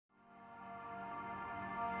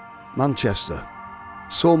Manchester.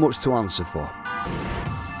 So much to answer for.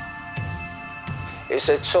 It's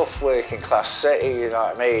a tough working class city, you know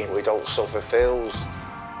what I mean? We don't suffer fools.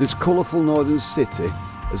 This colourful northern city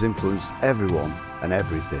has influenced everyone and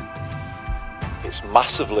everything. It's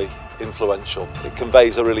massively influential. It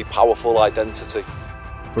conveys a really powerful identity.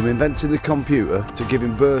 From inventing the computer to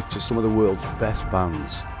giving birth to some of the world's best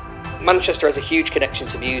bands. Manchester has a huge connection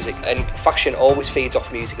to music, and fashion always feeds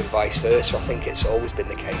off music and vice versa. I think it's always been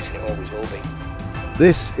the case and it always will be.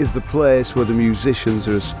 This is the place where the musicians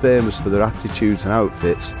are as famous for their attitudes and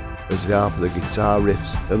outfits as they are for their guitar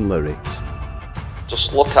riffs and lyrics.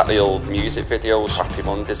 Just look at the old music videos, Happy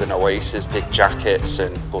Mondays and Oasis, big jackets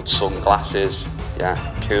and good sunglasses,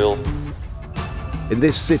 yeah, cool. In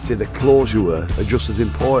this city, the clothes you wear are just as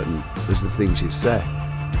important as the things you say.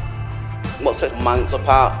 What sets Manc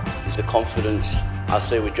apart is the confidence. I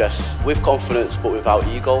say we dress with confidence but without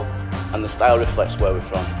ego, and the style reflects where we're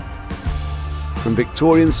from. From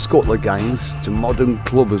Victorian scuttler gangs to modern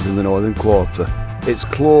clubbers in the Northern Quarter, it's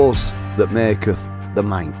clothes that maketh the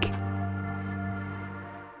Manc.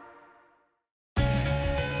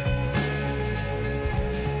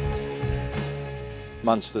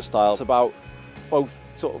 Manchester style. It's about both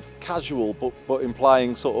sort of casual but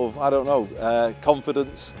implying sort of, I don't know,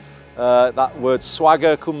 confidence. That word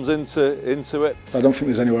swagger comes into it. I don't think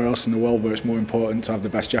there's anywhere else in the world where it's more important to have the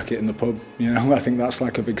best jacket in the pub. You know, I think that's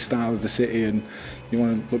like a big style of the city, and you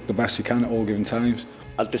want to look the best you can at all given times.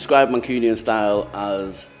 I'd describe Mancunian style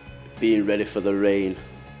as being ready for the rain,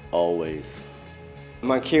 always.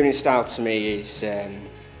 Mancunian style to me is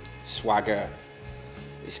swagger.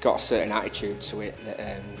 It's got a certain attitude to it that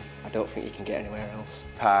I don't think you can get anywhere else.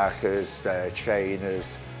 Parkers,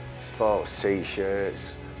 trainers, sports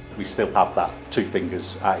t-shirts. We still have that two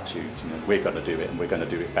fingers attitude. You know, we're going to do it, and we're going to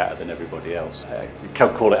do it better than everybody else. You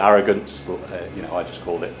can't call it arrogance, but you know, I just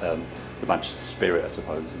call it the Manchester spirit, I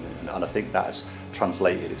suppose. And I think that has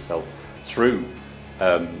translated itself through,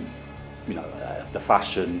 you know, the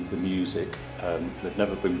fashion, the music. They've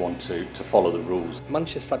never been one to follow the rules.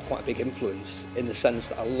 Manchester had quite a big influence in the sense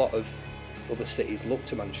that a lot of other cities look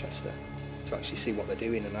to Manchester to actually see what they're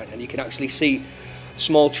doing, and you can actually see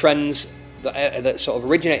small trends that sort of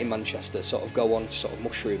originate in Manchester sort of go on to sort of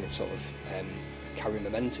mushroom and sort of carry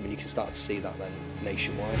momentum, and you can start to see that then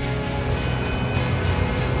nationwide.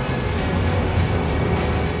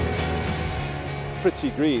 Pretty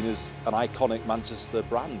Green is an iconic Manchester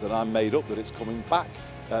brand, and I'm made up that it's coming back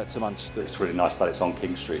to Manchester. It's really nice that it's on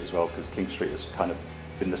King Street as well, because King Street has kind of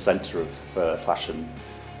been the centre of fashion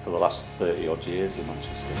for the last 30 odd years in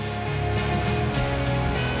Manchester.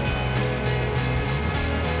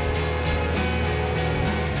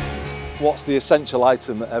 What's the essential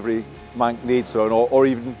item that every Manc needs to own, or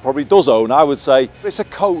even probably does own? I would say it's a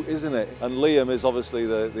coat, isn't it? And Liam is obviously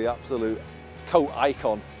the absolute coat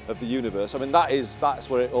icon of the universe. I mean, that's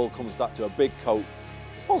where it all comes back to, a big coat,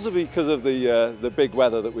 possibly because of the big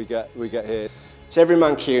weather that we get here. So every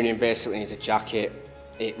Mancunian basically needs a jacket.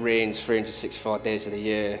 It rains 364 days of the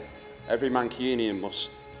year. Every Mancunian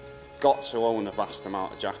got to own a vast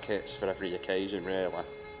amount of jackets for every occasion, really.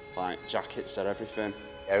 Like, jackets are everything.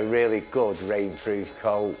 A really good rainproof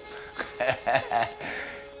coat.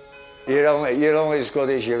 You're only as good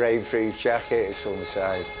as your rainproof jacket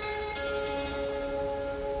sometimes.